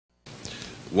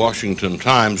Washington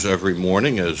Times every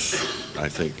morning, as I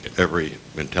think every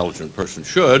intelligent person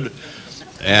should,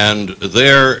 and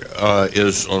there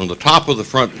is on the top of the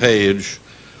front page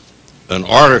an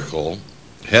article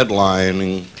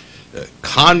headlining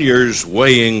Conyers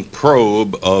weighing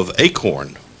probe of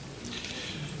Acorn.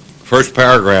 First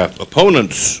paragraph,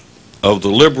 opponents of the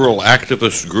liberal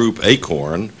activist group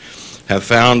Acorn have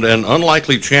found an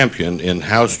unlikely champion in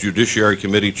House Judiciary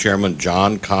Committee Chairman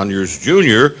John Conyers,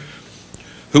 Jr.,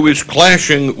 who is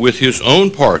clashing with his own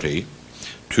party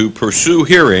to pursue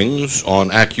hearings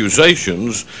on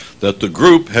accusations that the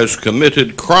group has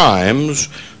committed crimes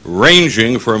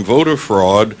ranging from voter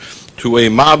fraud to a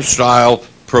mob-style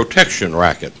protection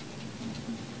racket.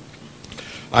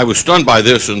 I was stunned by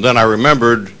this, and then I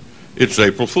remembered it's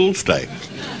April Fool's Day.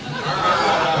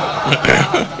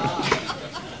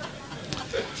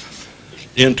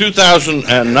 In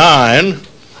 2009,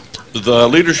 the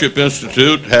Leadership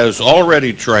Institute has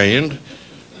already trained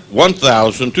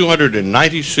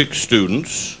 1,296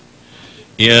 students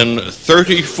in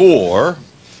 34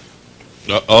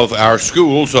 of our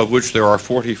schools, of which there are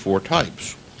 44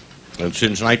 types. And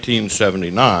since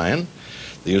 1979,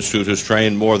 the Institute has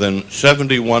trained more than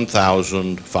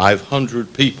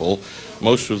 71,500 people,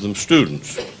 most of them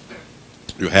students.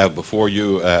 You have before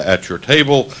you at your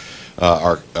table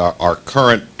our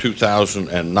current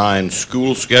 2009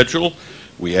 school schedule.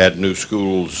 We add new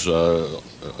schools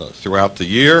throughout the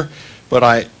year, but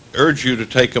I urge you to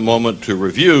take a moment to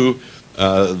review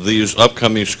these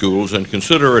upcoming schools and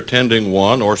consider attending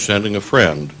one or sending a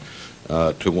friend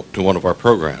to one of our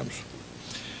programs.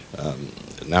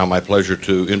 Now my pleasure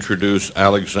to introduce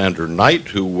Alexander Knight,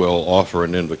 who will offer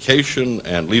an invocation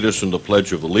and lead us in the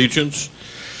Pledge of Allegiance.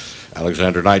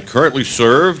 Alexander Knight currently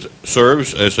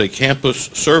serves as a campus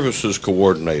services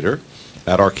coordinator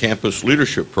at our campus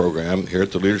leadership program here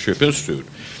at the Leadership Institute.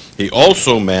 He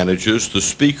also manages the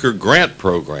speaker grant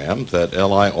program that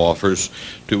LI offers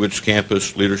to its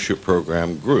campus leadership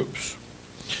program groups.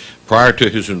 Prior to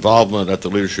his involvement at the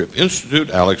Leadership Institute,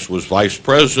 Alex was vice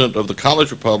president of the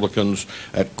College Republicans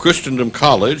at Christendom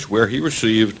College, where he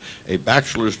received a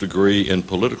bachelor's degree in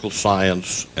political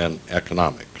science and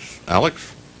economics.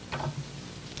 Alex?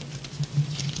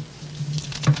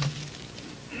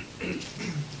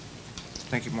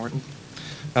 Thank you, Morton.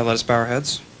 Now let us bow our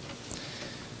heads.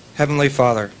 Heavenly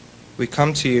Father, we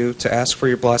come to you to ask for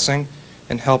your blessing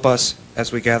and help us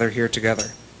as we gather here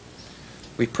together.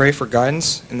 We pray for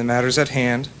guidance in the matters at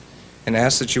hand and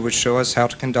ask that you would show us how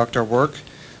to conduct our work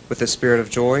with a spirit of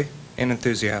joy and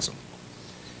enthusiasm.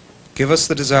 Give us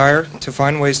the desire to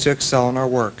find ways to excel in our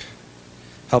work.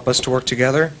 Help us to work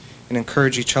together and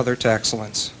encourage each other to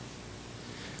excellence.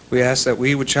 We ask that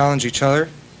we would challenge each other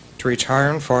to reach higher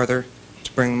and farther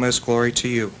to bring the most glory to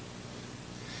you.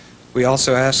 We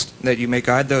also ask that you may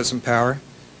guide those in power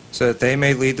so that they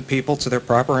may lead the people to their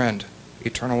proper end,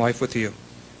 eternal life with you.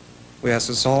 We ask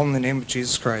this all in the name of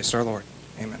Jesus Christ, our Lord.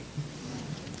 Amen.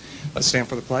 Let's stand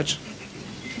for the pledge.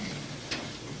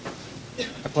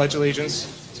 I pledge allegiance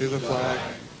to the flag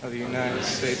of the United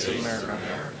States of America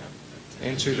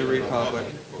and to the republic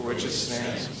for which it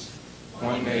stands,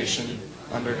 one nation,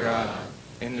 under God,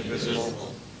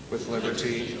 indivisible, with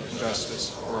liberty and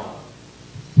justice for all.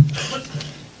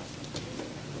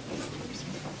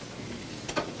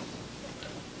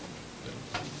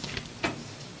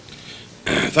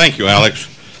 Thank you, Alex.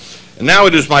 And now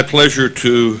it is my pleasure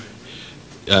to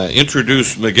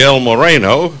introduce Miguel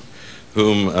Moreno,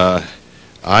 whom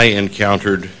I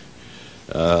encountered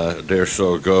a day or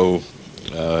so ago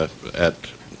at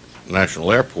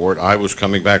National Airport. I was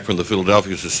coming back from the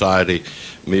Philadelphia Society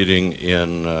meeting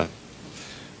in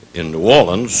New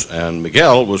Orleans, and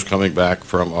Miguel was coming back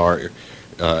from our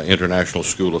International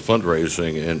School of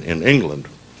Fundraising in England.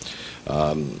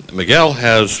 Miguel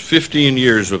has 15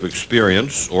 years of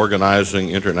experience organizing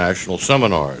international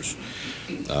seminars.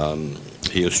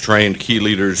 He has trained key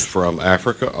leaders from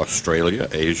Africa, Australia,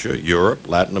 Asia, Europe,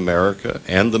 Latin America,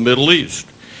 and the Middle East.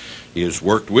 He has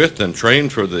worked with and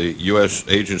trained for the U.S.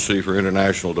 Agency for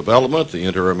International Development, the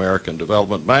Inter-American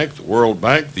Development Bank, the World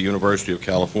Bank, the University of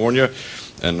California,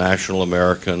 and National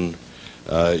American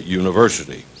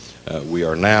University. We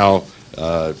are now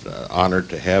honored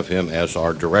to have him as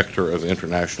our Director of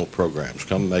International Programs.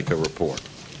 Come make a report.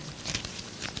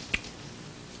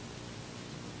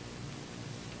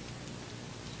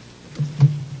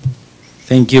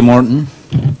 Thank you, Morton.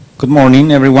 Good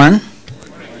morning, everyone.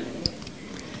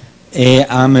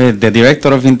 I'm the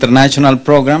Director of International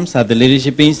Programs at the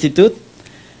Leadership Institute,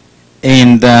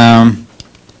 and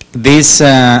this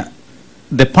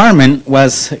department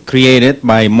was created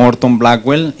by Morton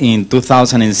Blackwell in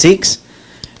 2006,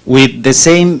 with the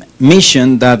same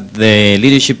mission that the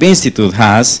Leadership Institute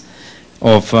has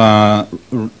of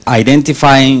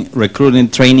identifying, recruiting,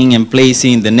 training, and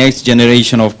placing the next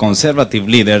generation of conservative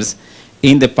leaders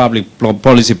in the public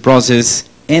policy process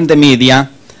and the media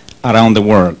around the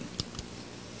world.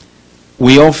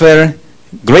 We offer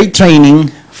great training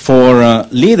for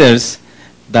leaders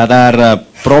that are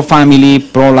pro-family,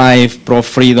 pro-life,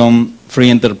 pro-freedom, free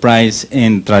enterprise,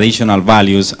 and traditional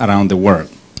values around the world.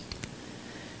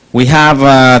 We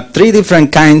have 3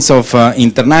 different kinds of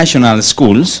international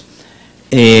schools.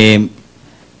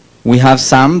 We have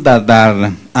some that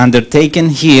are undertaken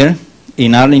here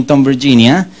in Arlington,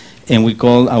 Virginia, and we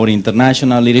call our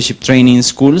International Leadership Training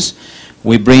Schools.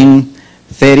 We bring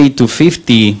 30 to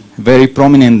 50 very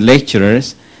prominent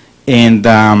lecturers, and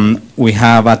we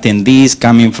have attendees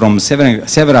coming from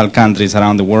several countries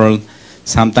around the world,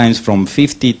 sometimes from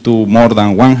 50 to more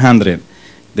than 100.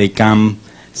 They come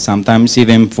sometimes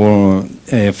even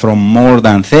from more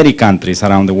than 30 countries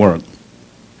around the world.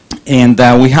 And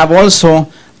we have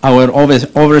also our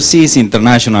overseas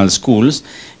international schools,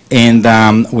 and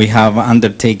we have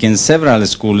undertaken several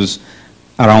schools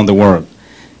around the world.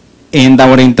 And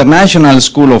our International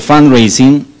School of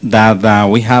Fundraising that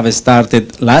we have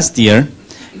started last year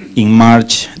in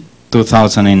March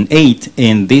 2008,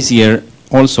 and this year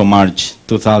also March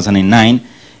 2009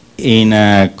 in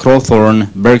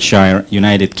Crowthorne, Berkshire,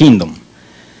 United Kingdom.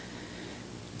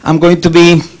 I'm going to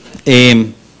be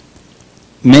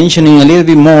mentioning a little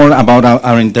bit more about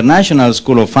our International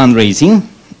School of Fundraising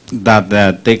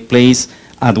that take place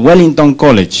at Wellington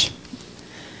College.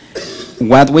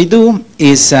 What we do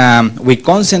is we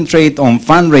concentrate on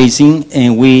fundraising,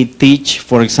 and we teach,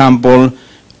 for example,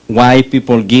 why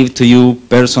people give to you,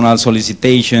 personal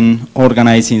solicitation,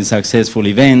 organizing successful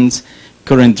events,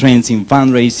 current trends in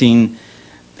fundraising,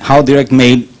 how direct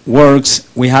mail works.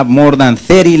 We have more than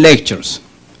 30 lectures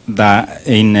that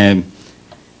in a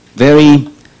very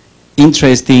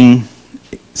interesting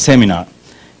seminar.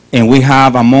 And we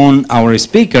have among our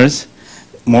speakers,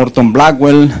 Morton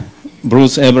Blackwell,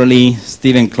 Bruce Everly,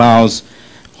 Stephen Klaus,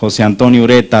 Jose Antonio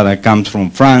Ureta that comes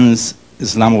from France,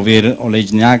 Slavomir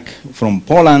Olejniak from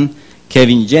Poland,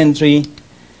 Kevin Gentry,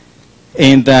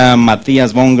 and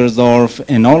Matthias Bongersdorf,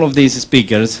 and all of these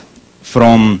speakers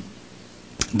from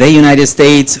the United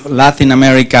States, Latin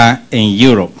America, and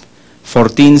Europe.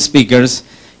 14 speakers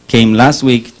came last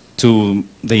week to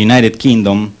the United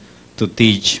Kingdom to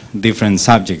teach different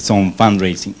subjects on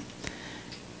fundraising.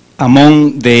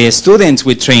 Among the students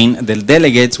we train, the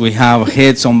delegates, we have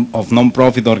heads of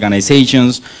non-profit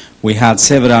organizations, we had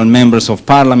several members of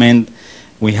parliament,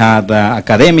 we had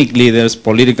academic leaders,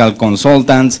 political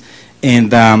consultants, and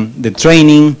the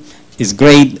training is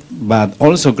great, but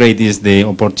also great is the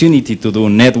opportunity to do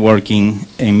networking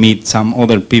and meet some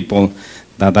other people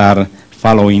that are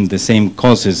following the same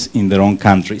causes in their own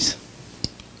countries.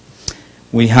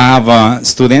 We have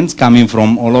students coming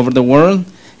from all over the world,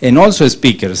 and also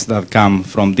speakers that come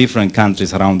from different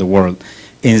countries around the world.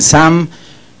 In some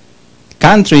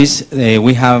countries,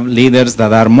 we have leaders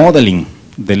that are modeling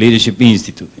the Leadership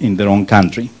Institute in their own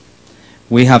country.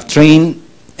 We have trained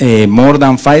more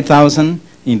than 5,000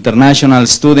 international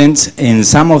students, and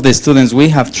some of the students we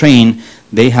have trained,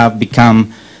 they have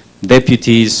become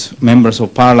deputies, members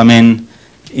of parliament.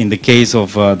 In the case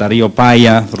of Dario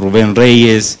Paya, Ruben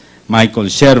Reyes, Michael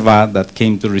Sherva, that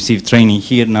came to receive training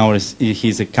here, now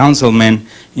he's a councilman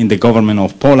in the government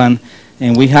of Poland.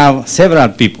 And we have several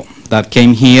people that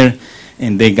came here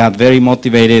and they got very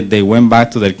motivated, they went back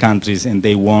to their countries and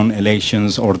they won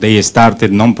elections or they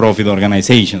started non-profit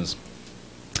organizations.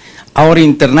 Our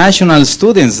international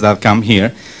students that come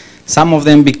here, some of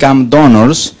them become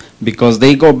donors because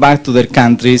they go back to their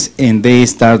countries and they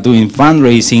start doing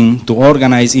fundraising to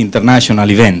organize international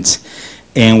events.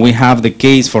 And we have the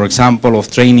case, for example,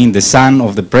 of training the son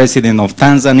of the president of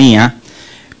Tanzania,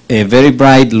 a very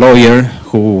bright lawyer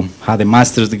who had a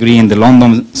master's degree in the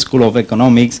London School of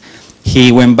Economics.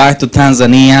 He went back to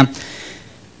Tanzania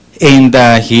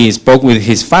and he spoke with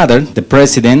his father, the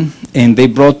president, and they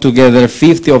brought together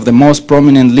 50 of the most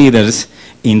prominent leaders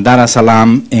in Dar es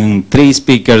Salaam, and 3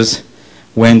 speakers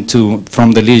went to,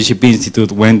 from the Leadership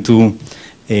Institute, went to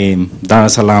Dar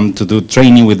es Salaam to do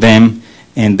training with them.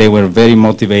 And they were very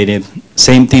motivated.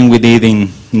 Same thing we did in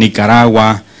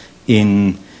Nicaragua,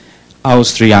 in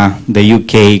Austria, the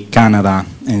UK, Canada,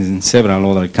 and several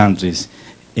other countries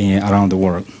around the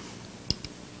world.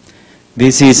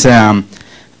 This is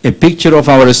a picture of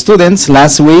our students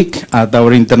last week at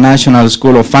our International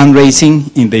School of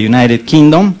Fundraising in the United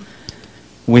Kingdom.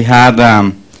 We had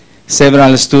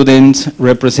several students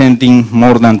representing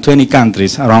more than 20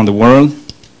 countries around the world.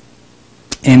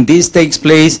 And this takes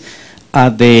place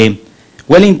at the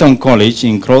Wellington College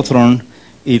in Crowthorne.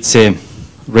 It's a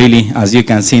really, as you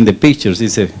can see in the pictures,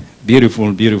 it's a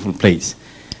beautiful, beautiful place.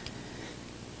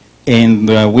 And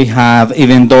we have,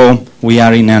 even though we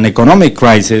are in an economic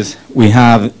crisis, we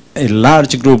have a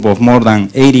large group of more than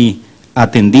 80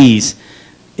 attendees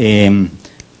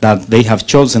that they have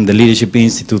chosen the Leadership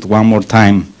Institute one more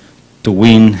time to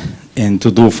win and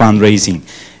to do fundraising.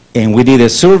 And we did a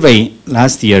survey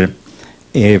last year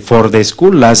for the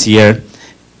school last year,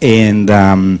 and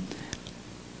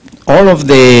all of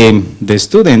the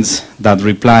students that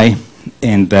reply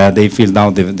and they filled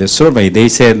out the survey, they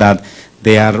said that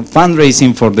they are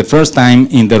fundraising for the first time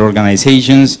in their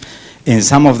organizations, and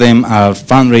some of them are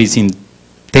fundraising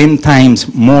 10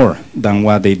 times more than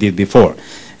what they did before.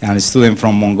 And a student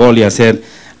from Mongolia said,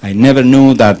 I never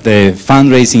knew that the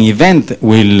fundraising event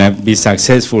will be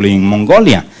successful in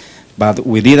Mongolia, but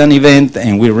we did an event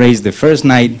and we raised the first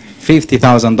night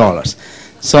 $50,000.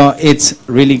 So it's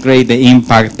really great the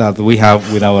impact that we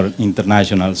have with our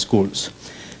international schools.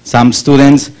 Some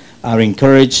students are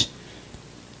encouraged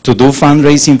to do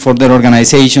fundraising for their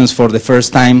organizations for the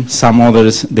first time. Some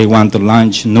others, they want to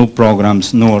launch new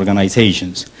programs, new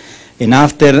organizations. And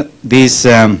after this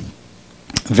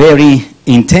very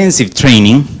intensive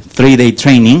training, 3-day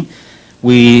training,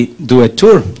 we do a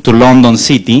tour to London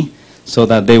City so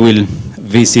that they will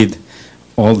visit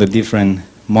all the different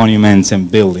monuments and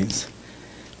buildings.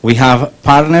 We have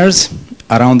partners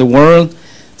around the world.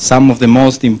 Some of the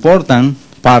most important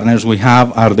partners we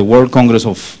have are the World Congress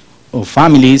of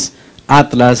Families,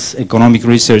 Atlas Economic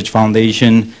Research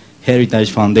Foundation,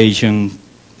 Heritage Foundation,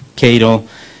 Cato,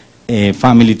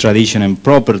 Family Tradition and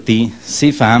Property,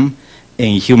 CFAM,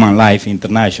 and Human Life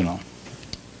International.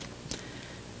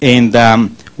 And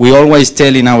we always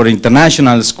tell in our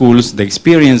international schools the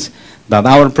experience that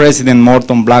our President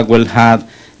Morton Blackwell had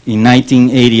in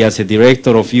 1980 as a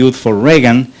director of youth for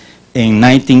Reagan, in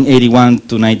 1981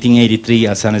 to 1983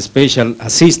 as an special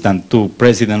assistant to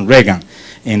President Reagan.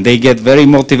 And they get very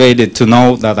motivated to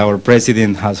know that our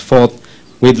president has fought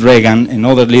with Reagan and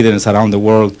other leaders around the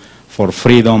world for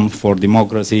freedom, for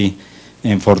democracy,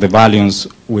 and for the values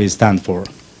we stand for.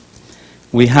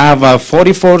 We have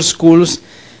 44 schools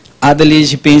at the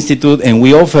Leadership Institute, and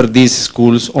we offer these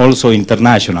schools also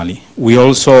internationally. We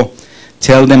also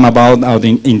tell them about our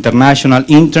international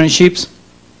internships,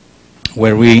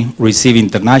 where we receive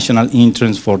international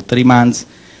interns for 3 months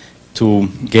to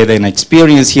get an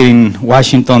experience here in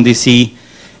Washington, D.C.,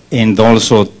 and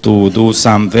also to do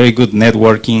some very good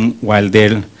networking while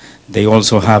there. They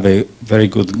also have a very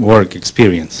good work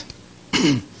experience.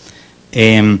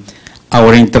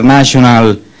 Our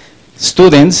international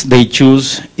students, they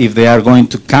choose if they are going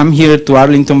to come here to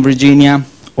Arlington, Virginia,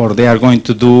 or they are going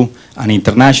to do an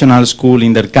international school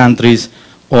in their countries,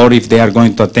 or if they are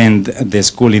going to attend the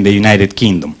school in the United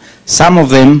Kingdom. Some of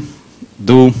them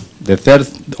do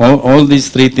all these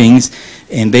 3 things,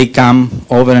 and they come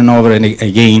over and over and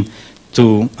again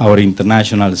to our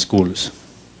international schools.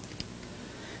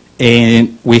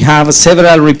 And we have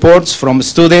several reports from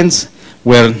students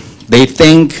where they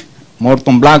thank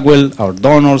Morton Blackwell, our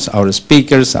donors, our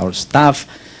speakers, our staff,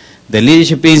 the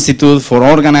Leadership Institute for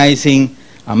organizing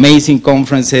amazing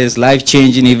conferences,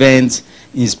 life-changing events,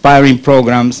 inspiring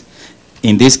programs,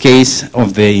 in this case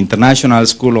of the International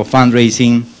School of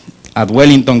Fundraising at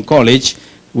Wellington College,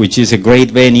 which is a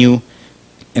great venue,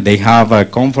 and they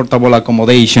have comfortable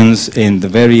accommodations and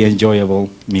very enjoyable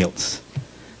meals.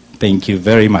 Thank you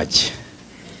very much.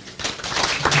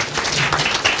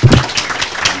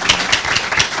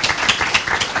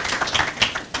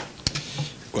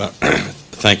 Well,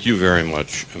 thank you very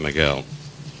much, Miguel.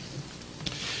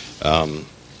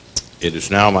 It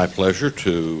is now my pleasure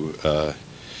to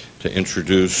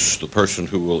introduce the person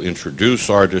who will introduce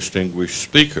our distinguished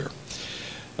speaker.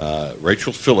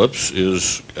 Rachel Phillips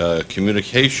is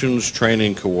Communications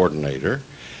Training Coordinator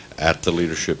at the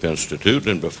Leadership Institute,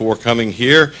 and before coming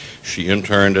here, she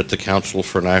interned at the Council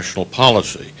for National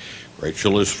Policy.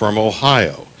 Rachel is from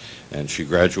Ohio, and she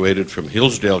graduated from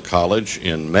Hillsdale College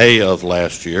in May of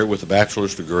last year with a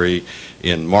bachelor's degree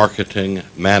in marketing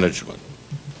management.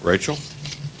 Rachel?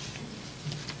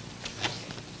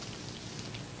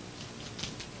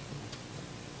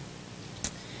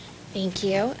 Thank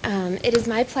you. It is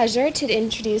my pleasure to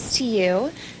introduce to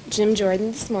you Jim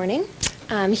Jordan this morning.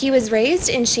 He was raised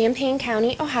in Champaign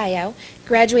County, Ohio,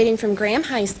 graduating from Graham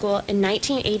High School in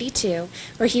 1982,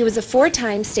 where he was a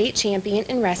 4-time state champion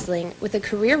in wrestling with a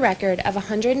career record of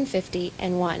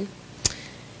 150-1.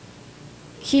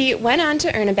 He went on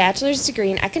to earn a bachelor's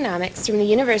degree in economics from the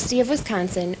University of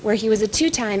Wisconsin, where he was a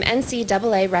two-time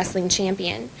NCAA wrestling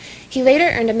champion. He later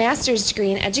earned a master's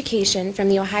degree in education from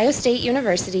The Ohio State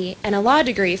University and a law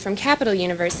degree from Capital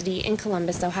University in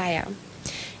Columbus, Ohio.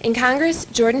 In Congress,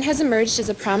 Jordan has emerged as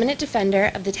a prominent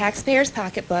defender of the taxpayer's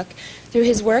pocketbook through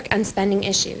his work on spending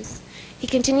issues. He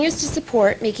continues to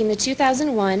support making the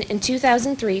 2001 and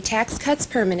 2003 tax cuts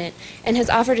permanent and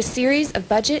has offered a series of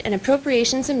budget and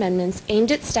appropriations amendments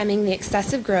aimed at stemming the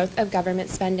excessive growth of government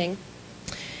spending.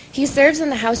 He serves on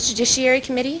the House Judiciary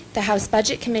Committee, the House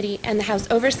Budget Committee, and the House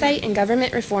Oversight and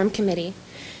Government Reform Committee.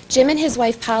 Jim and his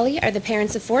wife Polly are the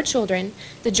parents of 4 children.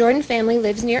 The Jordan family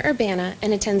lives near Urbana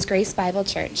and attends Grace Bible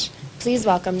Church. Please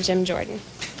welcome Jim Jordan.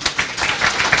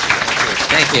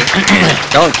 Thank you.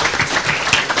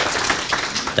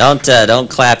 Don't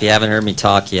clap. You haven't heard me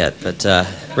talk yet. But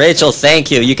Rachel, thank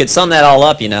you. You could sum that all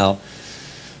up, you know.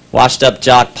 Washed up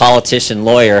jock, politician,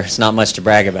 lawyer. It's not much to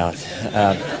brag about.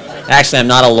 Actually, I'm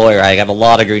not a lawyer. I have a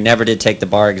law degree. Never did take the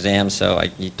bar exam, so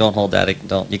you can't hold that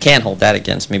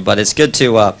against me. But it's good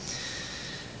to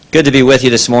be with you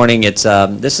this morning.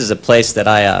 This is a place that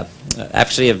I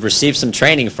actually have received some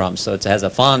training from, so it has a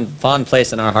fond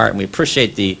place in our heart, and we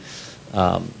appreciate the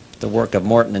work of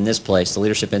Morton in this place, the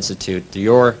Leadership Institute,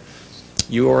 your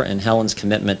and Helen's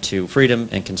commitment to freedom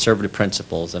and conservative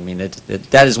principles. I mean,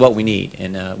 that is what we need,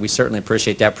 and we certainly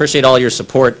appreciate that. Appreciate all your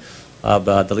support of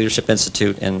the Leadership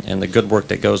Institute and the good work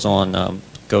that goes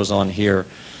on here.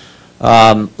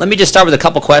 Let me just start with a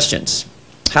couple questions.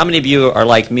 How many of you are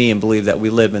like me and believe that we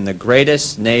live in the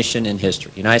greatest nation in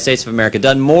history? The United States of America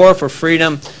done more for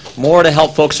freedom, more to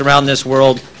help folks around this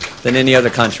world than any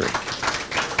other country.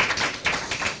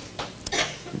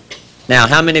 Now,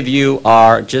 how many of you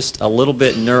are just a little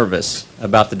bit nervous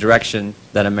about the direction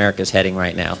that America is heading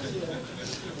right now?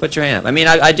 Put your hand up. I mean,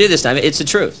 I do this. It's the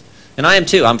truth. And I am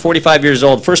too. I'm 45 years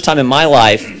old. First time in my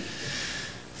life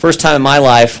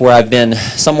where I've been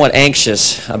somewhat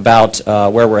anxious about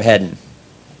where we're heading.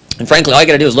 And frankly, all you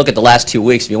got to do is look at the last 2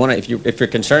 weeks. If you're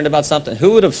concerned about something,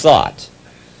 who would have thought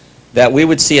that we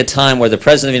would see a time where the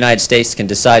President of the United States can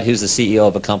decide who's the CEO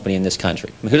of a company in this country?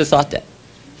 I mean, who'd have thought that?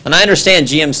 And I understand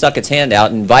GM stuck its hand out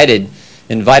and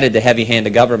invited the heavy hand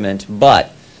of government,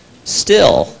 but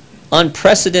still,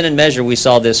 unprecedented measure we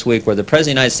saw this week where the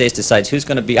President of the United States decides who's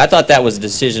going to be. I thought that was a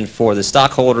decision for the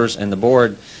stockholders and the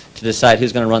board to decide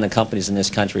who's going to run the companies in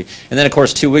this country. And then, of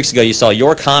course, 2 weeks ago, you saw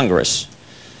your Congress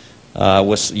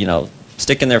was,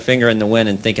 sticking their finger in the wind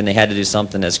and thinking they had to do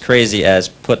something as crazy as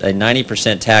put a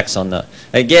 90% tax on the.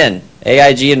 Again,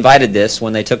 AIG invited this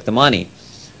when they took the money.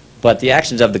 But the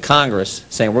actions of the Congress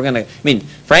saying we're going to, I mean,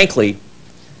 frankly,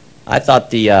 I thought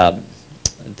the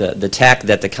tack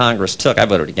that the Congress took, I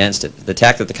voted against it. The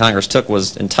tack that the Congress took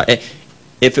was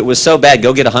if it was so bad,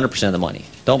 go get 100% of the money.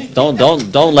 Don't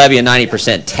levy a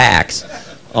 90% tax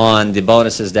on the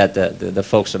bonuses that the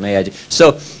folks from AIG.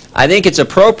 So I think it's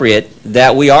appropriate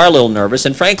that we are a little nervous.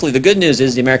 And frankly, the good news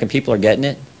is the American people are getting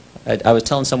it. I was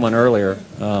telling someone earlier,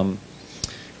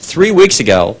 3 weeks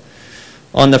ago,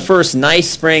 on the first nice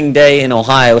spring day in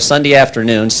Ohio, Sunday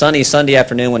afternoon, sunny Sunday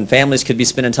afternoon when families could be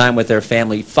spending time with their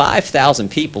family, 5,000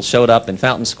 people showed up in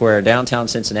Fountain Square, downtown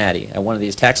Cincinnati, at one of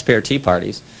these taxpayer tea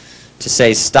parties to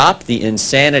say, stop the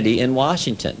insanity in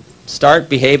Washington. Start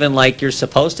behaving like you're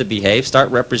supposed to behave. Start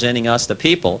representing us, the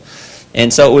people.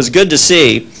 And so it was good to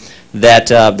see that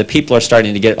the people are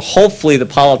starting to get it. Hopefully the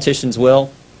politicians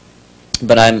will.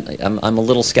 But I'm a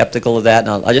little skeptical of that.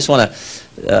 And I just want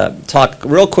to talk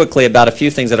real quickly about a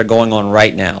few things that are going on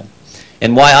right now,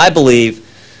 and why I believe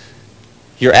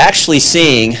you're actually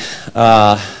seeing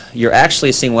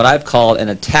what I've called an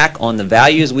attack on the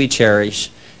values we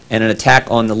cherish, and an attack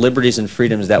on the liberties and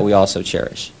freedoms that we also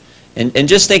cherish. And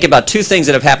just think about 2 things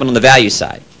that have happened on the value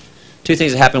side. 2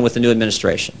 things that happened with the new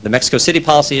administration: the Mexico City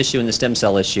policy issue and the stem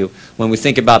cell issue. When we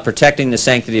think about protecting the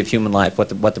sanctity of human life, what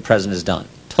the president has done.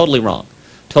 Totally wrong.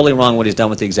 Totally wrong what he's done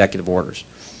with the executive orders.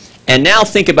 And now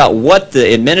think about what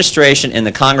the administration and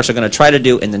the Congress are going to try to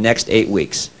do in the next 8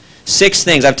 weeks. 6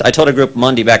 things. I told a group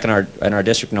Monday back in our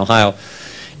district in Ohio,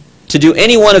 to do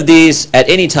any one of these at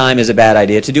any time is a bad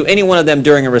idea. To do any one of them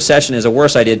during a recession is a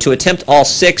worse idea. To attempt all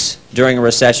 6 during a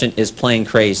recession is plain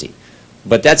crazy.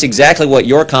 But that's exactly what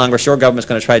your Congress, your government is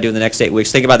going to try to do in the next 8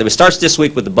 weeks. Think about it. It starts this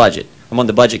week with the budget. I'm on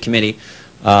the Budget Committee.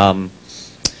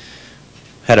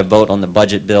 Had a vote on the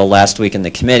budget bill last week in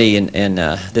the committee, and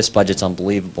this budget's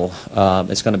unbelievable.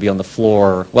 It's going to be on the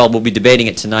floor. Well, we'll be debating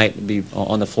it tonight. It'll be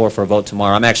on the floor for a vote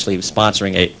tomorrow. I'm actually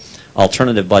sponsoring a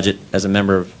alternative budget as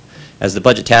the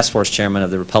Budget Task Force Chairman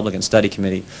of the Republican Study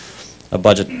Committee. A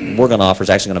budget we're going to offer is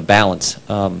actually going to balance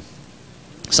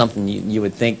something you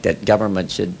would think that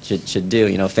government should do.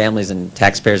 You know, families and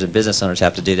taxpayers and business owners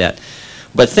have to do that.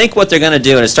 But think what they're going to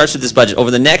do, and it starts with this budget.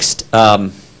 Over the next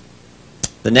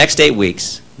 8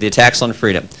 weeks, the attacks on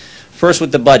freedom. First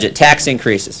with the budget, tax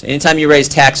increases. Anytime you raise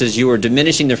taxes, you are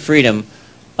diminishing the freedom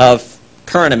of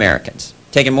current Americans,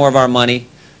 taking more of our money,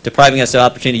 depriving us of the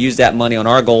opportunity to use that money on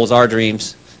our goals, our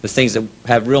dreams, the things that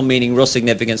have real meaning, real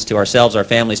significance to ourselves, our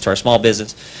families, to our small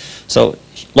business. So,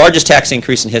 largest tax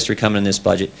increase in history coming in this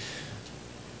budget.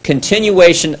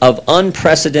 Continuation of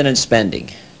unprecedented spending.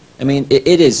 I mean,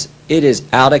 it is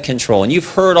out of control, and you've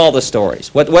heard all the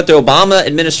stories. What the Obama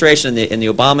administration and the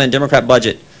Obama and Democrat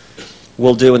budget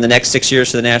will do in the next 6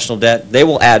 years to the national debt, they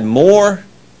will add more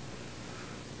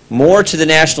to the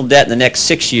national debt in the next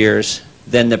 6 years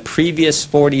than the previous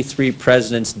 43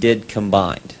 presidents did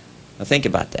combined. Now think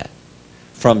about that.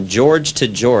 From George to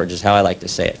George is how I like to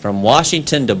say it. From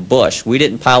Washington to Bush, we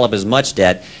didn't pile up as much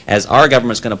debt as our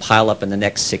government's going to pile up in the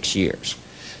next 6 years.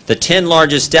 The 10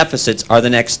 largest deficits are the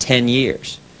next 10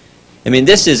 years. I mean,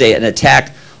 this is an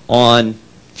attack on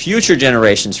future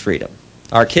generations' freedom,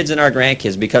 our kids and our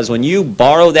grandkids, because when you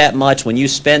borrow that much, when you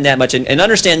spend that much, and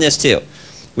understand this too,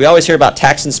 we always hear about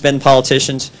tax and spend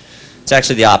politicians. It's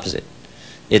actually the opposite.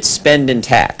 It's spend and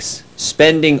tax.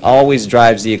 Spending always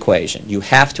drives the equation. You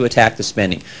have to attack the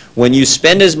spending. When you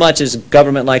spend as much as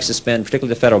government likes to spend,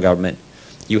 particularly the federal government,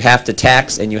 you have to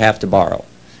tax and you have to borrow.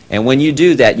 And when you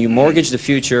do that, you mortgage the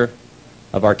future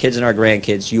of our kids and our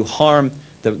grandkids. You harm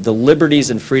the liberties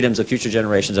and freedoms of future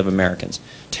generations of Americans.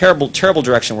 Terrible, terrible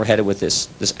direction we're headed with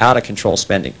this out-of-control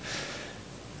spending.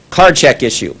 Card check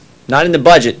issue. Not in the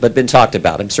budget, but been talked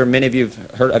about. I'm sure many of you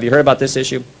have you heard about this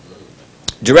issue?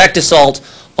 Direct assault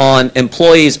on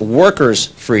employees' workers'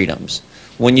 freedoms.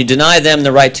 When you deny them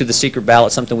the right to the secret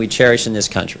ballot, something we cherish in this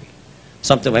country.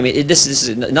 Something, I mean, this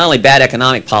is not only bad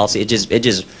economic policy, it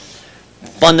just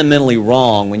fundamentally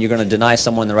wrong when you're going to deny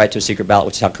someone the right to a secret ballot,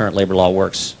 which is how current labor law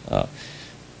works.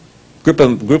 Group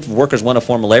of workers want to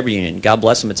form a labor union. God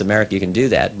bless them, it's America, you can do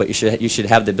that, but you should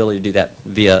have the ability to do that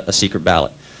via a secret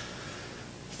ballot.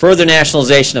 Further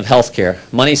nationalization of health care.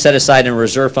 Money set aside in a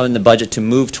reserve fund in the budget to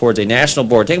move towards a national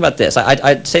board. Think about this.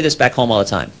 I say this back home all the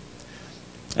time.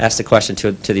 I asked the question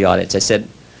to the audience. I said,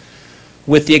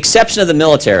 with the exception of the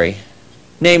military,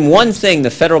 name one thing the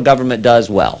federal government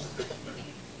does well.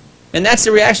 And that's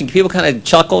the reaction. People kind of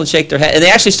chuckle and shake their head, and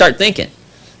they actually start thinking.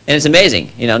 And it's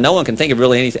amazing. You know, no one can think of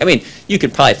really anything. I mean, you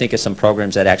could probably think of some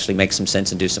programs that actually make some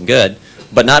sense and do some good,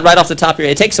 but not right off the top of your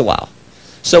head. It takes a while.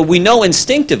 So we know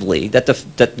instinctively that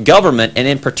that government, and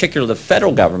in particular the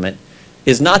federal government,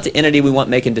 is not the entity we want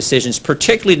making decisions,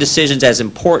 particularly decisions as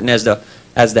important as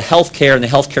the health care and the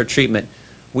health care treatment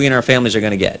we and our families are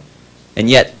going to get. And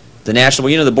yet, the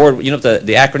national, you know, the board, you know what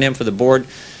the acronym for the board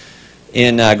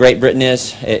in Great Britain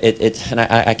is? And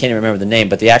I can't even remember the name,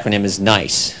 but the acronym is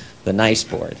NICE, the NICE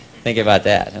board. Think about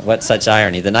that. What such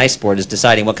irony. The NICE board is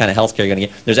deciding what kind of health care you're going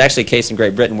to get. There's actually a case in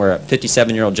Great Britain where a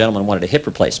 57-year-old gentleman wanted a hip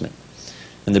replacement.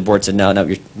 And the board said, no,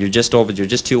 you're just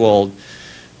too old.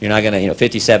 You're not going to, you know,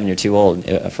 57, you're too old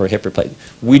for a hip replacement.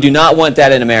 We do not want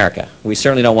that in America. We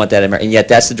certainly don't want that in America, and yet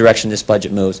that's the direction this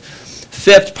budget moves.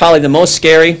 Fifth, probably the most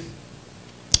scary,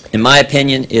 in my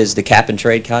opinion, is the cap and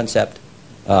trade concept.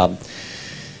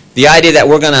 The idea that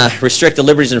we're going to restrict the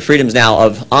liberties and freedoms now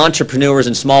of entrepreneurs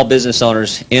and small business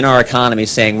owners in our economy,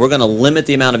 saying we're going to limit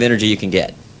the amount of energy you can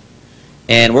get.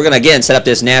 And we're going to, again, set up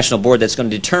this national board that's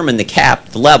going to determine the cap,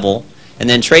 the level, and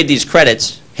then trade these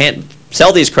credits,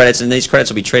 sell these credits, and these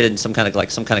credits will be traded in some kind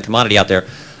of commodity out there.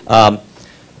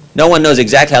 No one knows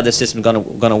exactly how this system is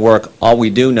going to work. All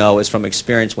we do know is from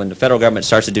experience, when the federal government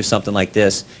starts to do something like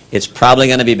this, it's probably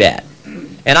going to be bad.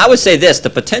 And I would say this,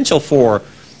 the potential for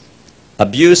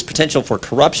abuse, potential for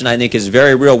corruption, I think, is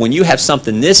very real. When you have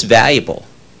something this valuable,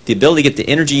 the ability to get the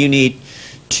energy you need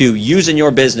to use in your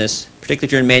business, particularly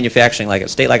if you're in manufacturing, like a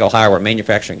state like Ohio where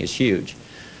manufacturing is huge,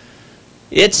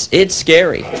 it's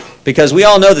scary, because we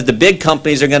all know that the big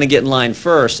companies are going to get in line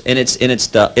first, and it's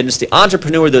the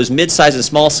entrepreneur, those mid-sized and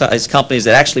small-sized companies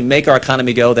that actually make our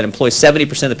economy go, that employ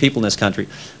 70% of the people in this country.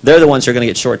 They're the ones who are going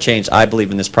to get shortchanged, I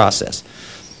believe, in this process.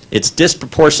 It's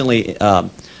disproportionately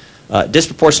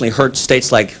hurt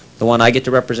states like the one I get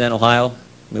to represent, Ohio.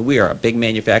 I mean, we are a big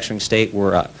manufacturing state.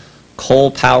 We're a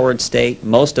coal-powered state.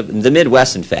 Most of the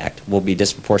Midwest, in fact, will be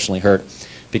disproportionately hurt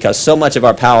because so much of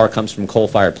our power comes from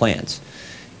coal-fired plants.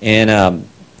 And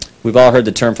we've all heard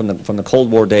the term from the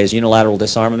Cold War days, unilateral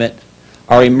disarmament.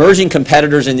 Our emerging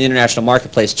competitors in the international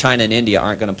marketplace, China and India,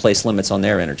 aren't going to place limits on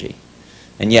their energy.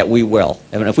 And yet we will.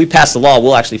 And if we pass the law,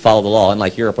 we'll actually follow the law.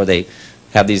 Unlike Europe, where they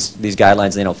have these guidelines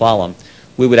and they don't follow them,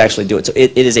 we would actually do it. So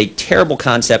it is a terrible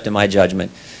concept in my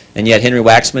judgment. And yet Henry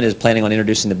Waxman is planning on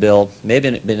introducing the bill. May have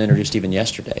been introduced even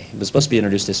yesterday. It was supposed to be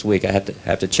introduced this week. I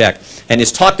have to check. And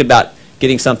he's talked about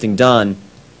getting something done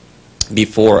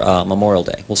before Memorial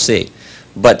Day. We'll see.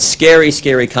 But scary,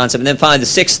 scary concept. And then finally, the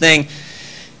sixth thing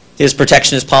is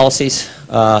protectionist policies.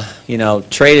 You know,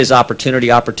 trade is opportunity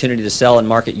to sell and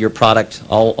market your product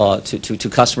to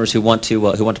customers who want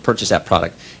to purchase that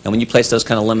product. And when you place those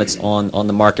kind of limits on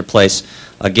the marketplace,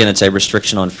 again, it's a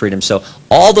restriction on freedom. So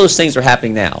all those things are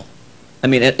happening now. I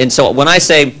mean, and so when I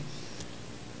say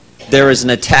there is an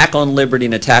attack on liberty,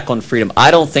 an attack on freedom,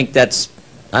 I don't think that's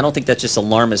just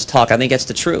alarmist talk. I think that's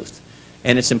the truth.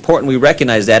 And it's important we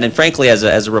recognize that. And frankly, as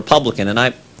a Republican,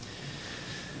 and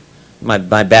my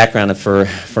background for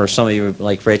some of you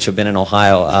like Rachel, been in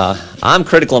Ohio, I'm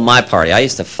critical of my party. I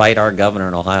used to fight our governor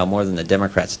in Ohio more than the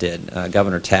Democrats did,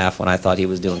 Governor Taft, when I thought he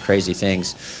was doing crazy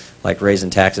things like raising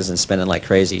taxes and spending like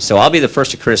crazy. So I'll be the first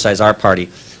to criticize our party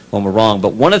when we're wrong.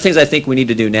 But one of the things I think we need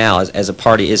to do now as a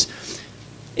party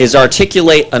is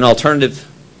articulate an alternative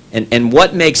and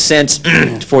what makes sense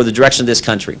for the direction of this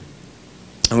country.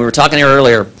 And we were talking here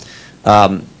earlier,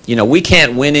 you know, we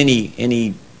can't win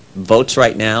any votes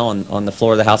right now on the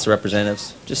floor of the House of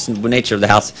Representatives, just in the nature of the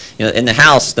House. You know, in the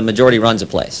House, the majority runs a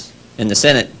place. In the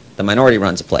Senate, the minority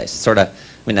runs a place. Sort of, I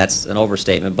mean, that's an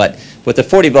overstatement, but with the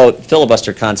 40-vote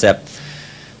filibuster concept,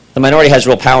 the minority has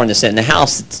real power in the Senate. In the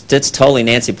House, it's totally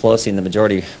Nancy Pelosi and the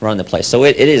majority run the place. So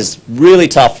it is really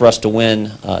tough for us to win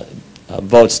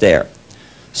votes there.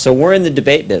 So we're in the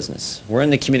debate business. We're in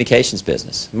the communications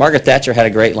business. Margaret Thatcher had a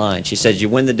great line. She said, you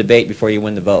win the debate before you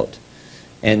win the vote.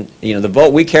 And you know, the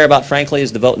vote we care about, frankly,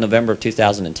 is the vote in November of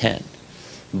 2010.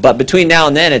 But between now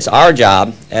and then, it's our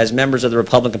job as members of the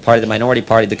Republican Party, the minority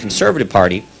party, the conservative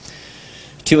party,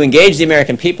 to engage the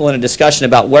American people in a discussion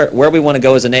about where we want to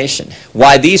go as a nation,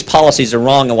 why these policies are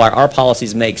wrong and why our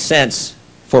policies make sense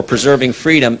for preserving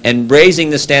freedom and raising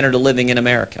the standard of living in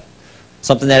America,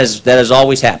 something that has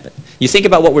always happened. You think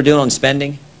about what we're doing on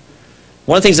spending.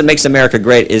 One of the things that makes America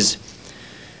great is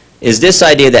this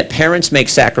idea that parents make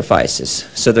sacrifices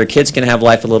so their kids can have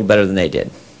life a little better than they did.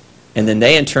 And then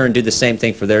they in turn do the same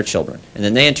thing for their children. And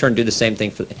then they in turn do the same thing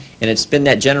for, and it's been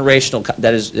that generational,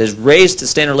 that has raised the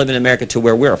standard of living in America to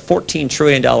where we're a $14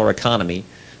 trillion economy,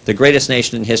 the greatest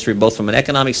nation in history, both from an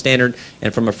economic standard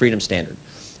and from a freedom standard.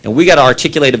 And we got to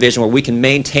articulate a vision where we can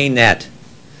maintain that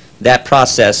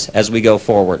process as we go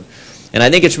forward. And I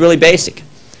think it's really basic.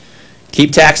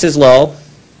 Keep taxes low,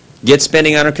 get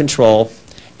spending under control,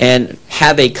 and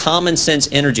have a common sense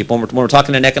energy, when we're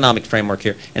talking an economic framework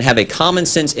here, and have a common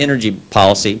sense energy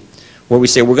policy where we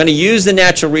say we're going to use the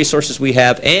natural resources we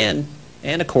have and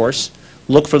of course,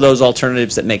 look for those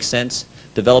alternatives that make sense,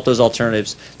 develop those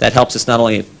alternatives. That helps us not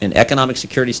only in economic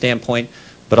security standpoint,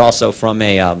 but also from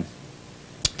a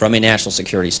national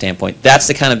security standpoint. That's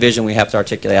the kind of vision we have to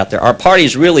articulate out there. Our party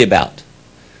is really about,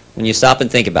 when you stop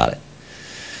and think about it,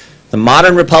 the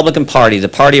modern Republican Party, the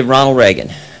party of Ronald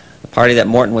Reagan, the party that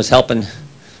Morton was helping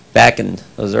back in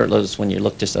those when you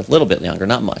look just a little bit younger,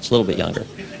 not much, a little bit younger.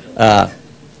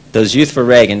 Those Youth for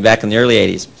Reagan back in the early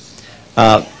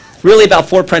 80s. Really about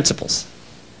four principles: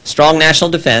 strong national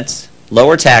defense,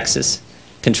 lower taxes,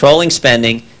 controlling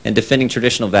spending, and defending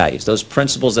traditional values. Those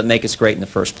principles that make us great in the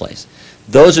first place.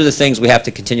 Those are the things we have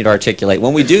to continue to articulate.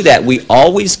 When we do that, we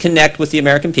always connect with the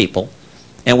American people,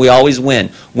 and we always win.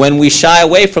 When we shy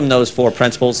away from those four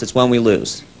principles, it's when we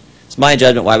lose. It's my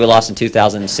judgment why we lost in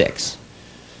 2006.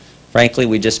 Frankly,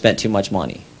 we just spent too much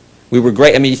money. We were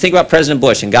great. I mean, you think about President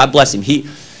Bush, and God bless him. He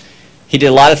did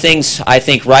a lot of things, I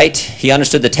think, right. He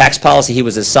understood the tax policy. He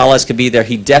was as solid as could be there.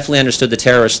 He definitely understood the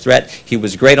terrorist threat. He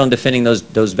was great on defending those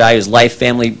values, life,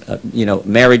 family,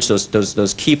 marriage,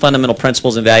 those key fundamental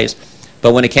principles and values.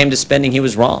 But when it came to spending, he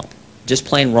was wrong, just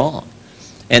plain wrong.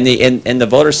 And the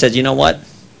voters said, you know what?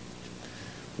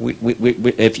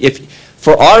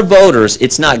 For our voters,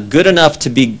 it's not good enough to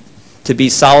be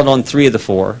solid on 3 of the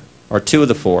 4 or 2 of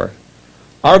the 4.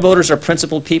 Our voters are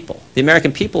principled people. The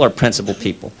American people are principled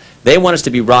people. They want us to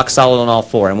be rock solid on all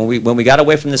 4. And when we got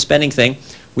away from the spending thing,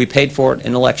 we paid for it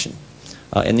in election,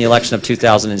 in the election of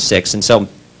 2006. And so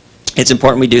it's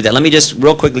important we do that. Let me just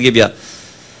real quickly give you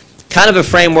kind of a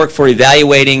framework for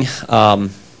evaluating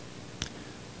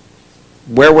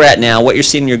where we're at now, what you're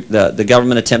seeing the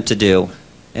government attempt to do,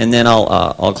 and then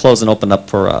I'll close and open up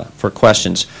for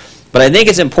questions. But I think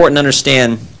it's important to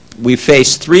understand we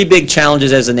face 3 big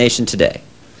challenges as a nation today.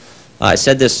 I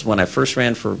said this when I first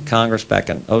ran for Congress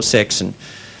back in '06, and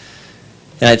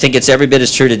I think it's every bit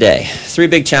as true today. 3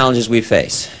 big challenges we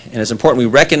face, and it's important we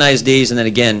recognize these and then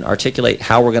again articulate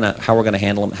how we're going to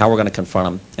handle them, how we're going to confront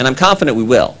them. And I'm confident we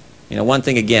will. You know, one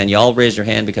thing again, you all raise your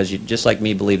hand because you, just like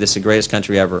me, believe this is the greatest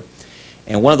country ever.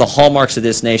 And one of the hallmarks of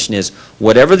this nation is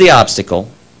whatever the obstacle,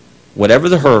 whatever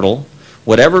the hurdle,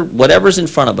 whatever's in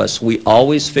front of us, we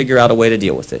always figure out a way to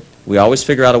deal with it. We always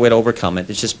figure out a way to overcome it.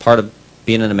 It's just part of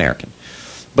being an American.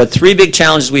 But three big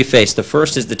challenges we face. The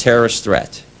first is the terrorist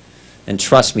threat. And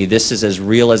trust me, this is as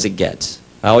real as it gets.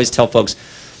 I always tell folks,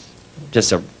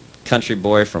 just a country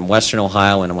boy from Western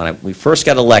Ohio, and when we first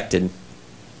got elected,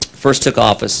 first took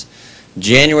office,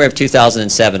 January of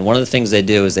 2007, one of the things they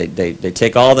do is they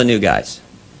take all the new guys,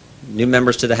 new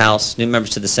members to the House, new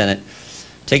members to the Senate,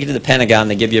 take you to the Pentagon,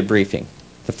 they give you a briefing.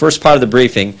 The first part of the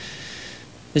briefing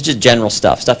is just general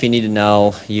stuff you need to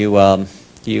know. You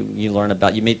learn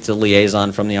about, you meet the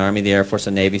liaison from the Army, the Air Force,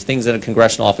 and Navy, things that a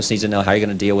congressional office needs to know how you're going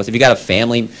to deal with. If you got a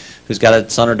family who's got a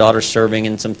son or daughter serving,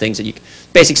 and some things that you,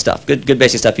 basic stuff, good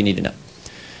basic stuff you need to know.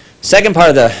 Second part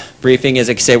of the briefing is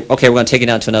they say, okay, we're going to take you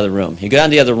down to another room. You go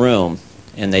down to the other room,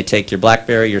 and they take your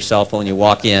BlackBerry, your cell phone, you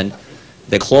walk in,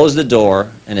 they close the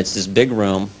door, and it's this big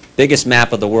room, biggest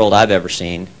map of the world I've ever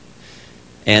seen,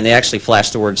 and they actually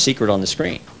flash the word secret on the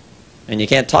screen. And you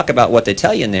can't talk about what they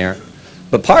tell you in there,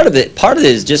 but part of it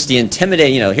is just the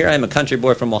intimidating, you know, here I am, a country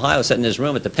boy from Ohio, sitting in this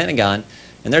room at the Pentagon,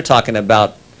 and they're talking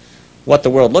about what the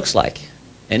world looks like.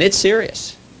 And it's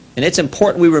serious. And it's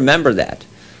important we remember that.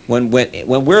 When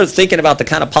we're thinking about the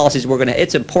kind of policies we're going to,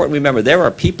 it's important we remember there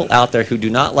are people out there who do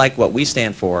not like what we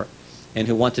stand for and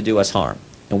who want to do us harm.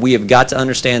 And we have got to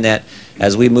understand that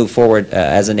as we move forward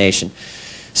as a nation.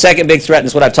 Second big threat, and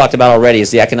is what I've talked about already,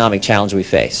 is the economic challenge we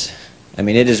face. I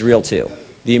mean, it is real too.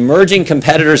 The emerging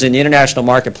competitors in the international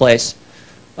marketplace,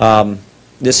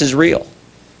 this is real.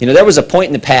 You know, there was a point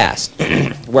in the past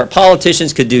where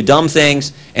politicians could do dumb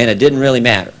things and it didn't really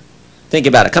matter. Think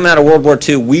about it. Coming out of World War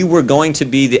II, we were going to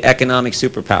be the economic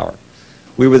superpower.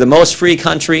 We were the most free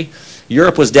country.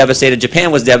 Europe was devastated.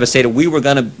 Japan was devastated. We were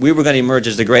going to emerge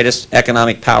as the greatest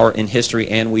economic power in history,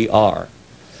 and we are.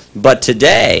 But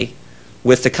today,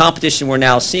 with the competition we're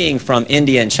now seeing from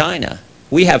India and China,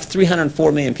 we have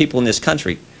 304 million people in this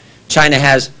country. China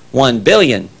has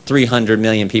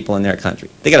 1,300,000,000 people in their country.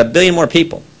 They got 1 billion more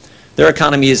people. Their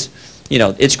economy is, you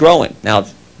know, it's growing. Now,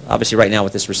 obviously right now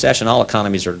with this recession, all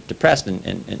economies are depressed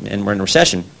and we're in a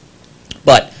recession.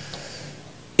 But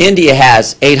India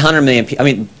has 800 million people.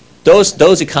 I mean,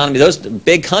 those economies, those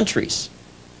big countries,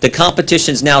 the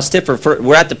competition's now stiffer.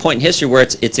 We're at the point in history where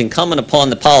it's incumbent upon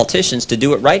the politicians to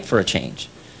do it right for a change,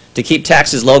 to keep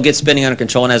taxes low, get spending under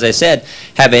control, and as I said,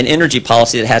 have an energy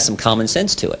policy that has some common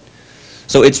sense to it.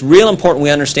 So it's real important we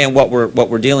understand what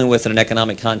we're dealing with in an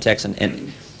economic context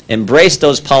and embrace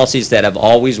those policies that have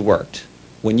always worked.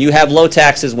 When you have low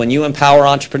taxes, when you empower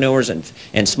entrepreneurs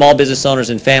and small business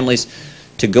owners and families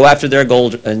to go after their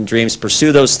goals and dreams,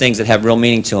 pursue those things that have real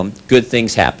meaning to them, good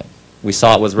things happen. We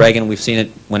saw it with Reagan. We've seen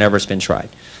it whenever it's been tried.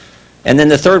 And then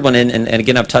the third one, and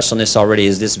again I've touched on this already,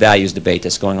 is this values debate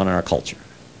that's going on in our culture.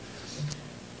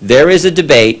 There is a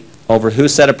debate over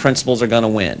whose set of principles are going to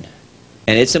win.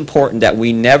 And it's important that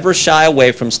we never shy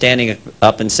away from standing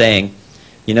up and saying,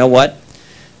 you know what?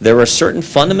 There are certain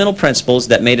fundamental principles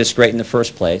that made us great in the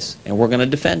first place, and we're going to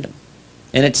defend them.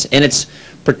 And it's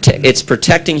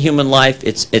protecting human life.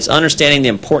 It's understanding the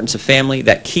importance of family,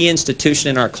 that key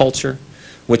institution in our culture,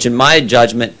 which in my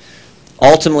judgment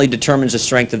ultimately determines the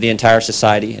strength of the entire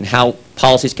society and how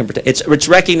policies can protect. It's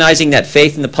recognizing that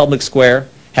faith in the public square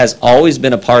has always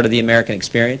been a part of the American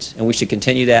experience, and we should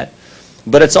continue that.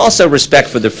 But it's also respect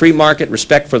for the free market,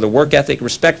 respect for the work ethic,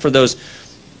 respect for those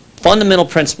fundamental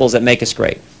principles that make us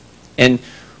great. And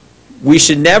we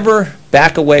should never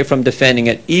back away from defending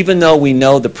it, even though we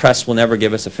know the press will never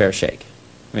give us a fair shake.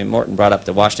 I mean, Morton brought up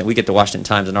the Washington. We get the Washington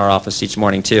Times in our office each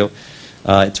morning, too.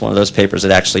 It's one of those papers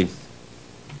that actually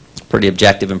pretty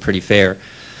objective and pretty fair.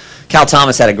 Cal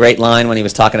Thomas had a great line when he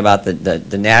was talking about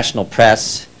the national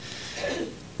press,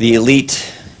 the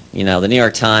elite, you know, the New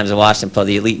York Times, the Washington Post,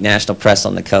 the elite national press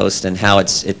on the coast, and how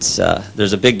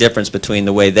there's a big difference between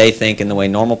the way they think and the way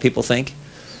normal people think.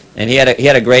 And he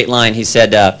had a great line. He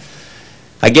said,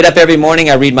 I get up every morning,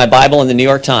 I read my Bible in the New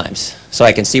York Times so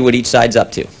I can see what each side's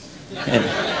up to.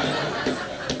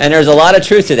 And there's a lot of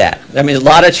truth to that. I mean, a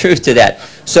lot of truth to that.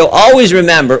 So always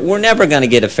remember, we're never going to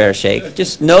get a fair shake.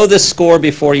 Just know the score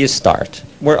before you start.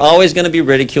 We're always going to be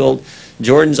ridiculed.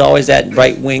 Jordan's always that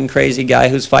right-wing crazy guy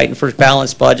who's fighting for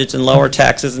balanced budgets and lower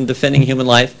taxes and defending human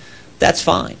life. That's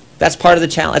fine. That's part of the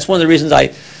challenge. That's one of the reasons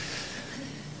I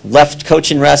left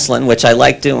coaching wrestling, which I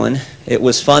like doing. It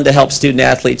was fun to help student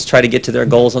athletes try to get to their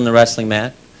goals on the wrestling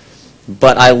mat.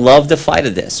 But I love the fight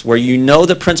of this, where you know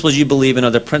the principles you believe in are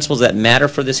the principles that matter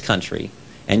for this country,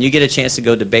 and you get a chance to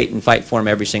go debate and fight for them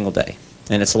every single day.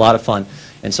 And it's a lot of fun.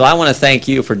 And so I want to thank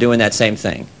you for doing that same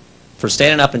thing, for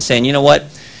standing up and saying, you know what,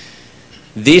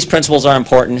 these principles are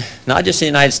important, not just in the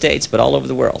United States, but all over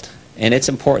the world. And it's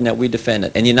important that we defend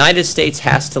it. And the United States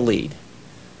has to lead.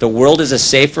 The world is a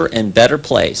safer and better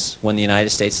place when the United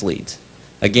States leads.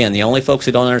 Again, the only folks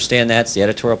who don't understand that is the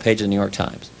editorial page of the New York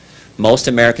Times. Most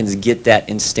Americans get that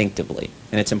instinctively,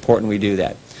 and it's important we do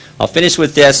that. I'll finish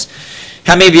with this.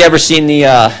 How many of you ever seen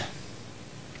the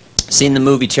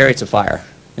movie Chariots of Fire?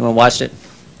 Anyone watched it?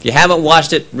 If you haven't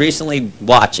watched it recently,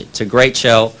 watch it. It's a great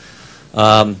show.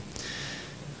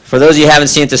 For those of you who haven't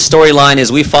seen it, the storyline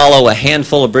is we follow a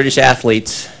handful of British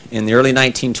athletes in the early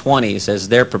 1920s as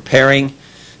they're preparing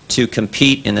to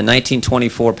compete in the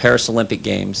 1924 Paris Olympic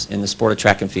Games in the sport of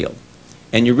track and field.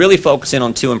 And you really focus in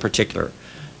on two in particular,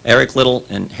 Eric Liddell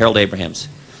and Harold Abrahams.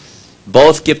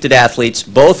 Both gifted athletes,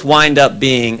 both wind up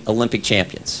being Olympic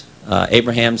champions.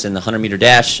 Abrahams in the 100-meter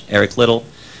dash, Eric Liddell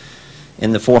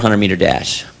in the 400-meter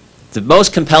dash. The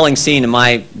most compelling scene, in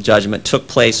my judgment, took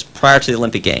place prior to the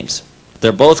Olympic Games.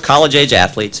 They're both college-age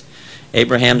athletes.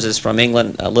 Abrahams is from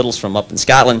England, Liddell's from up in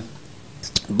Scotland.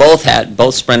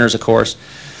 Both sprinters, of course.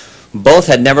 Both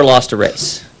had never lost a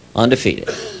race, undefeated,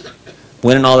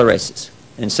 winning all the races.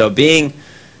 And so being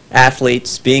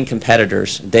athletes, being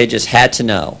competitors, they just had to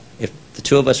know, if the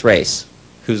two of us race,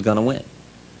 who's going to win?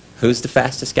 Who's the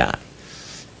fastest guy?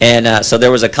 And so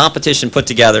there was a competition put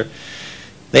together.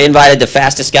 They invited the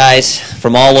fastest guys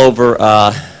from all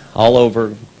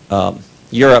over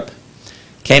Europe.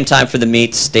 Came time for the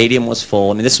meet, stadium was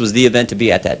full. I mean, this was the event to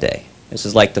be at that day. This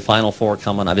is like the Final Four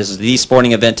coming up. This is the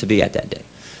sporting event to be at that day.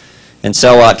 And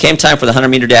so came time for the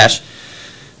 100-meter dash.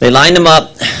 They lined them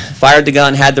up, fired the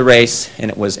gun, had the race, and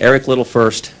it was Eric Liddell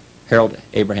first, Harold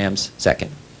Abrahams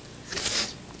second.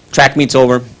 Track meet's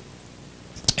over.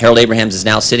 Harold Abrahams is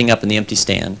now sitting up in the empty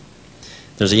stand.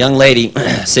 There's a young lady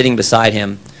sitting beside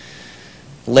him,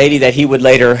 a lady that he would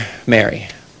later marry.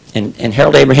 And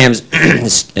Harold Abrahams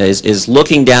is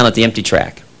looking down at the empty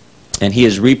track, and he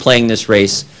is replaying this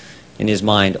race in his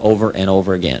mind over and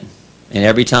over again. And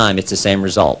every time it's the same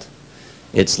result.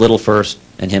 It's Liddell first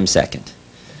and him second.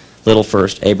 Liddell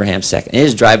first, Abraham second. And it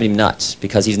is driving him nuts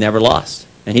because he's never lost.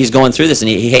 And he's going through this, and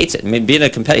he hates it. I mean, being a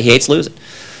competitor, he hates losing.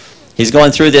 He's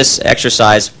going through this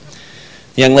exercise.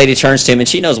 The young lady turns to him, and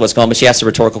she knows what's going on, but she asks a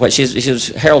rhetorical question. She says,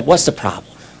 Harold, what's the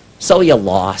problem? So you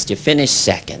lost. You finished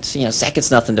second. You know,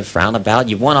 second's nothing to frown about.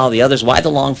 You've won all the others. Why the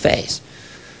long face?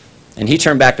 And he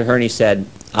turned back to her, and he said,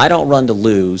 I don't run to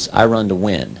lose. I run to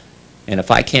win. And if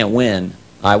I can't win,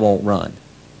 I won't run.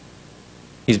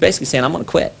 He's basically saying, I'm going to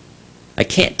quit. I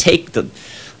can't take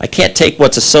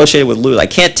what's associated with lose. I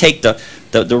can't take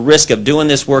the risk of doing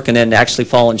this work and then actually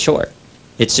falling short.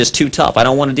 It's just too tough. I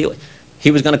don't want to deal with it.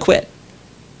 He was going to quit.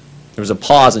 There was a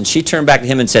pause, and she turned back to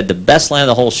him and said, the best line of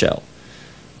the whole show,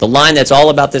 the line that's all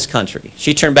about this country.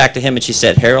 She turned back to him and she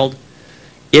said, Harold,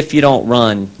 if you don't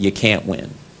run, you can't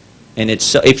win. And it's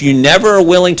so, if you never are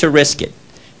willing to risk it,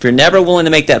 if you're never willing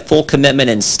to make that full commitment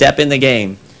and step in the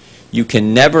game, you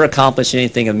can never accomplish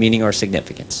anything of meaning or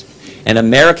significance. And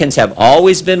Americans have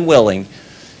always been willing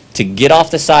to get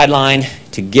off the sideline,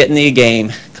 to get in the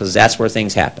game, because that's where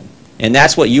things happen. And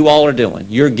that's what you all are doing.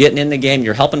 You're getting in the game.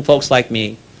 You're helping folks like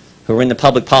me who are in the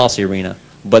public policy arena.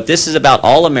 But this is about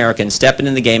all Americans stepping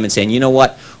in the game and saying, you know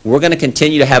what, we're going to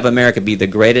continue to have America be the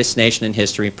greatest nation in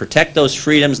history, protect those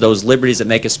freedoms, those liberties that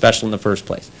make us special in the first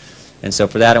place. And so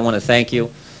for that, I want to thank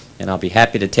you, and I'll be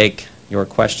happy to take your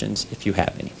questions if you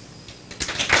have any.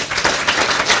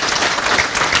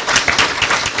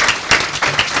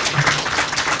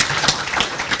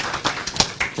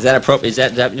 Is that appropriate? Is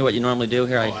that what you normally do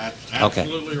here?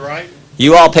 Absolutely right.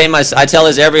 You all pay my, I tell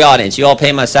this to every audience, you all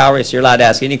pay my salary, so you're allowed to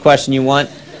ask any question you want.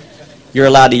 You're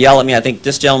allowed to yell at me. I think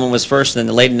this gentleman was first, and then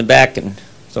the lady in the back, and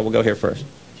so we'll go here first.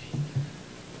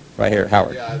 Right here,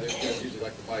 Howard. Yeah, they usually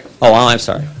like the mic. Oh, I'm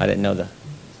sorry. I didn't know that.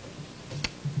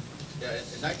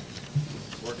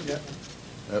 Yeah,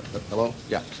 hello?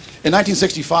 Yeah. In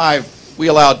 1965, we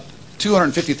allowed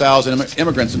 250,000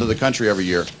 immigrants into the country every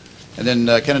year. And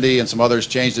then Kennedy and some others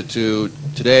changed it to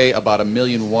today about 1.1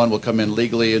 million will come in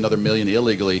legally, another 1 million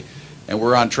illegally. And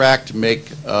we're on track to make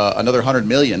another 100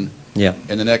 million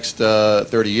in the next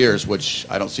 30 years, which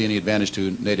I don't see any advantage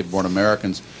to native-born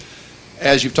Americans.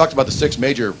 As you've talked about the 6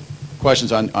 major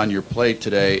questions on your plate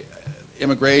today,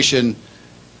 immigration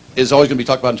is always going to be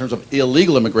talked about in terms of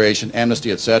illegal immigration,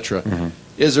 amnesty, etc. Mm-hmm.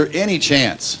 Is there any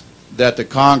chance that the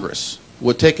Congress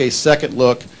would take a second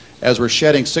look as we're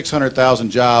shedding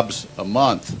 600,000 jobs a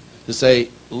month to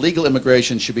say legal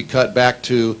immigration should be cut back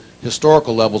to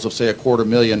historical levels of, say,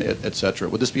 250,000, et cetera?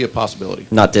 Would this be a possibility?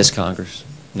 Not this Congress.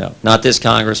 No, not this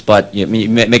Congress, but you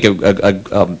make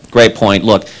a great point.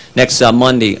 Look, next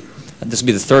Monday, this will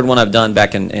be the third one I've done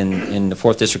back in the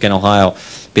 4th District in Ohio,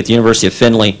 be at the University of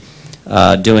Findlay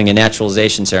doing a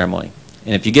naturalization ceremony.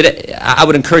 And if you get it, I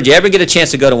would encourage you, ever get a chance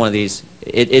to go to one of these,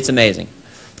 it's amazing.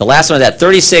 The last one of that,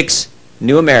 36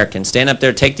 new Americans stand up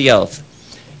there, take the oath,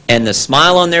 and the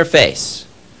smile on their face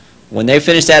when they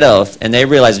finish that oath and they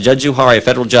realize Judge Zuhari, a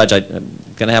federal judge, I'm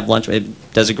going to have lunch,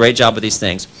 does a great job with these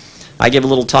things. I give a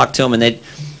little talk to them, and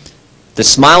the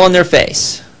smile on their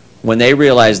face when they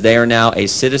realize they are now a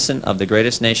citizen of the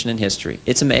greatest nation in history,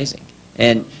 it's amazing.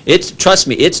 And trust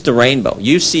me, it's the rainbow.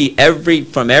 You see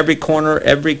from every corner,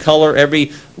 every color,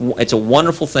 it's a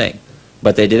wonderful thing.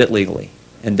 But they did it legally.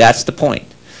 And that's the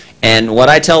point. And what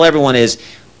I tell everyone is,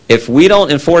 if we don't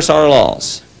enforce our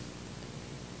laws,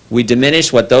 we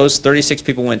diminish what those 36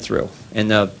 people went through.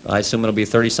 And I assume it'll be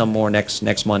 30-some more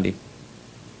next Monday.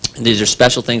 And these are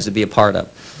special things to be a part of.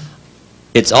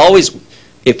 It's always,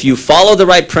 if you follow the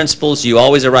right principles, you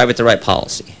always arrive at the right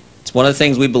policy. It's one of the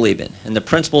things we believe in. And the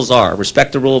principles are,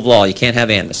 respect the rule of law, you can't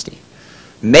have amnesty.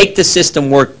 Make the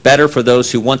system work better for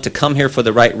those who want to come here for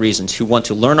the right reasons, who want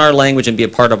to learn our language and be a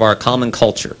part of our common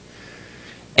culture.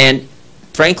 And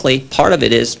frankly, part of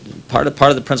it is, part of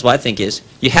the principle I think is,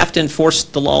 you have to enforce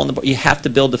the law on the board. You have to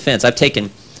build the fence. I've taken,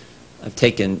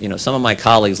 some of my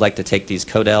colleagues like to take these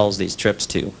CODELs, these trips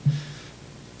to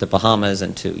the Bahamas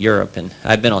and to Europe, and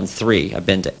I've been on 3. I've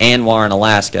been to Anwar in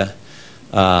Alaska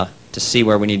to see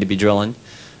where we need to be drilling.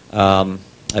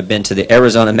 I've been to the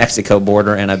Arizona-Mexico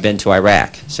border, and I've been to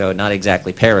Iraq. So not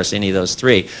exactly Paris, any of those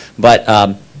 3.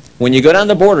 But when you go down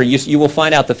the border, you will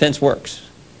find out the fence works.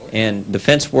 And the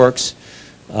fence works,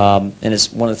 and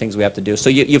it's one of the things we have to do. So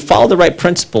you follow the right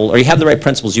principle, or you have the right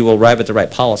principles, you will arrive at the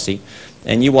right policy.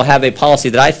 And you will have a policy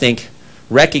that I think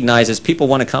recognizes people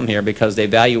want to come here because they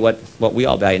value what we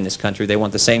all value in this country. They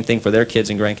want the same thing for their kids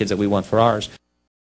and grandkids that we want for ours.